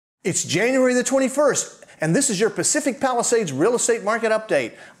It's January the 21st, and this is your Pacific Palisades real estate market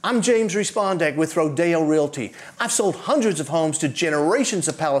update. I'm James Respondek with Rodeo Realty. I've sold hundreds of homes to generations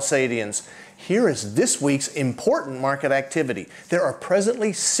of Palisadians. Here is this week's important market activity. There are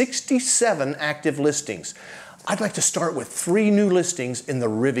presently 67 active listings. I'd like to start with 3 new listings in the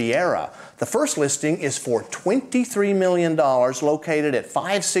Riviera. The first listing is for $23 million located at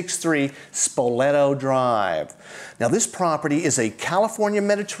 563 Spoleto Drive. Now this property is a California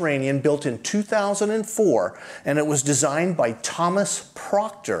Mediterranean built in 2004, and it was designed by Thomas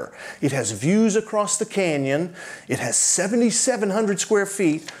Proctor. It has views across the canyon. It has 7,700 square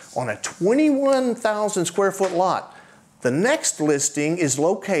feet on a 21,000 square foot lot. The next listing is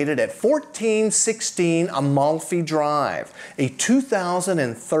located at 1416 Amalfi Drive, a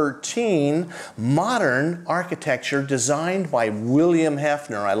 2013 modern architecture designed by William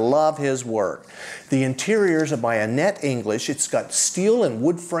Hefner. I love his work. The interiors are by Annette English. It's got steel and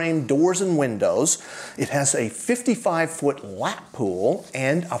wood frame doors and windows. It has a 55-foot lap pool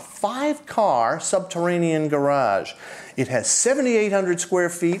and a 5-car subterranean garage. It has 7,800 square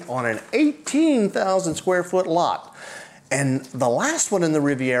feet on an 18,000 square foot lot. And the last one in the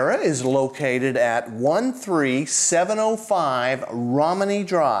Riviera is located at 13705 Romney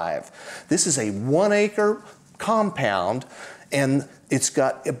Drive. This is a 1-acre compound, and it's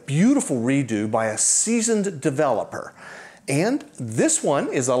got a beautiful redo by a seasoned developer. And this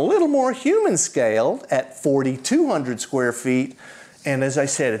one is a little more human scaled at 4,200 square feet. And as I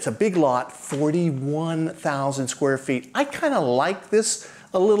said, it's a big lot, 41,000 square feet. I kind of like this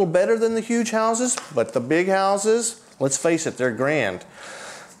a little better than the huge houses, but the big houses, let's face it, they're grand.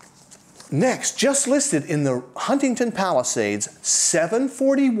 Next, just listed in the Huntington Palisades,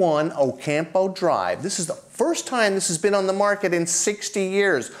 741 Ocampo Drive. This is the first time this has been on the market in 60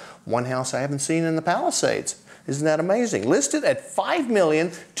 years. One house I haven't seen in the Palisades. Isn't that amazing? Listed at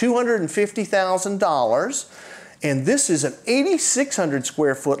 $5,250,000. And this is an 8,600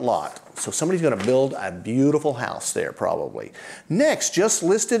 square foot lot. So somebody's going to build a beautiful house there probably. Next, just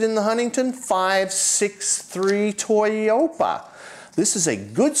listed in the Huntington, 563 Toyopa. This is a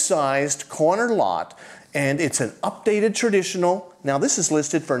good-sized corner lot, and it's an updated traditional. Now this is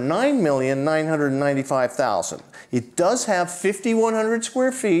listed for $9,995,000. It does have 5,100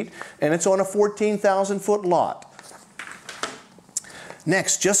 square feet, and it's on a 14,000 foot lot.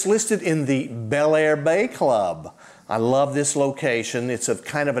 Next, just listed in the Bel Air Bay Club. I love this location. It's a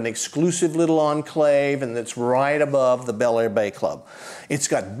kind of an exclusive little enclave, and it's right above the Bel Air Bay Club. It's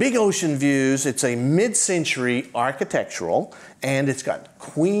got big ocean views. It's a mid-century architectural, and it's got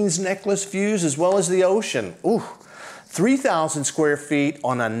Queen's Necklace views as well as the ocean. Ooh, 3,000 square feet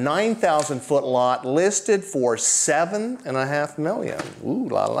on a 9,000 foot lot, listed for $7.5 million. Ooh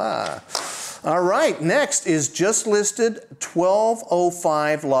la la. All right, next is just listed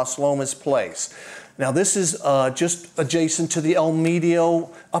 1205 Los Lomas Place. Now this is just adjacent to the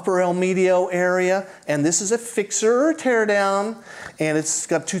Upper El Medio area, and this is a fixer or tear down, and it's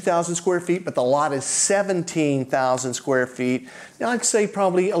got 2,000 square feet, but the lot is 17,000 square feet. Now I'd say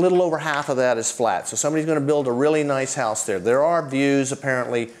probably a little over half of that is flat, so somebody's going to build a really nice house there. There are views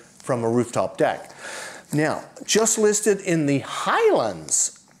apparently from a rooftop deck. Now, just listed in the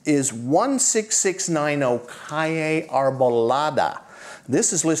Highlands is 16690 Calle Arbolada.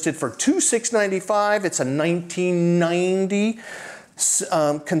 This is listed for $2,695. It's a 1990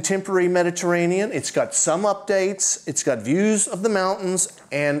 contemporary Mediterranean. It's got some updates. It's got views of the mountains,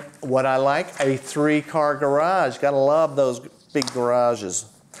 and what I like, a 3-car garage. Gotta love those big garages.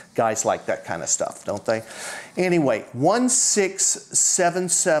 Guys like that kind of stuff, don't they? Anyway,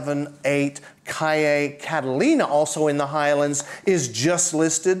 16778 Calle Catalina, also in the Highlands, is just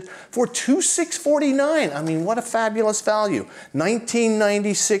listed for $2,649. I mean, what a fabulous value.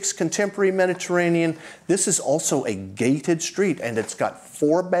 1996 contemporary Mediterranean. This is also a gated street, and it's got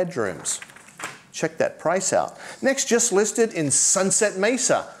 4 bedrooms. Check that price out. Next, just listed in Sunset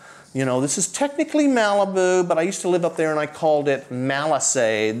Mesa. You know, this is technically Malibu, but I used to live up there and I called it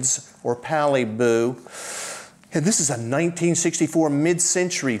Palisades or Palibu. And this is a 1964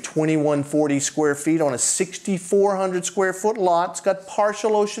 mid-century 2140 square feet on a 6,400 square foot lot. It's got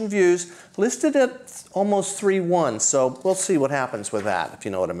partial ocean views, listed at almost 3.1, so we'll see what happens with that, if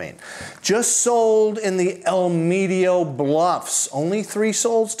you know what I mean. Just sold in the El Medio Bluffs. Only 3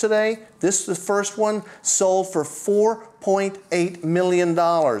 solds today. This is the first one, sold for $4.8 million.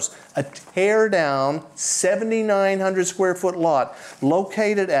 A tear-down 7,900 square foot lot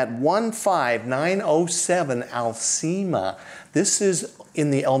located at 15907 Alcima. This is in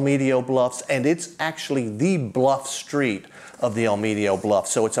the El Medio Bluffs, and it's actually the bluff street of the El Medio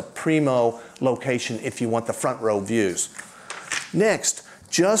Bluffs. So it's a primo location if you want the front row views. Next,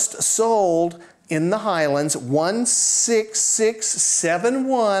 just sold in the Highlands,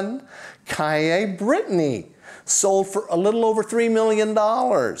 16671 Calle Brittany. Sold for a little over $3 million.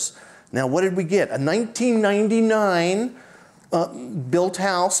 Now, what did we get? A 1999 built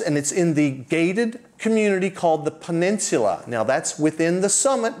house, and it's in the gated community called the Peninsula. Now, that's within the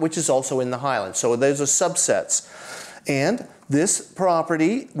Summit, which is also in the Highlands. So those are subsets. And this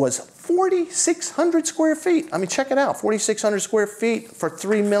property was 4,600 square feet. I mean, check it out, 4,600 square feet for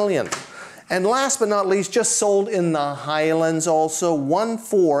 $3 million. And last but not least, just sold in the Highlands also,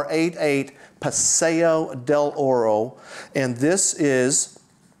 1488 Paseo del Oro. And this is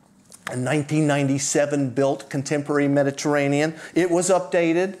a 1997 built contemporary Mediterranean. It was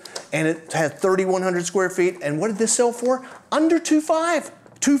updated and it had 3,100 square feet. And what did this sell for? Under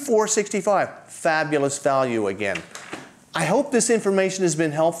 2,465. Fabulous value again. I hope this information has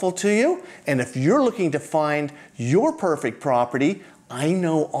been helpful to you. And if you're looking to find your perfect property, I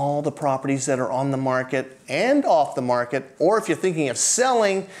know all the properties that are on the market and off the market, or if you're thinking of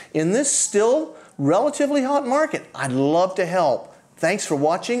selling in this still relatively hot market, I'd love to help. Thanks for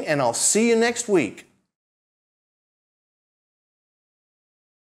watching, and I'll see you next week.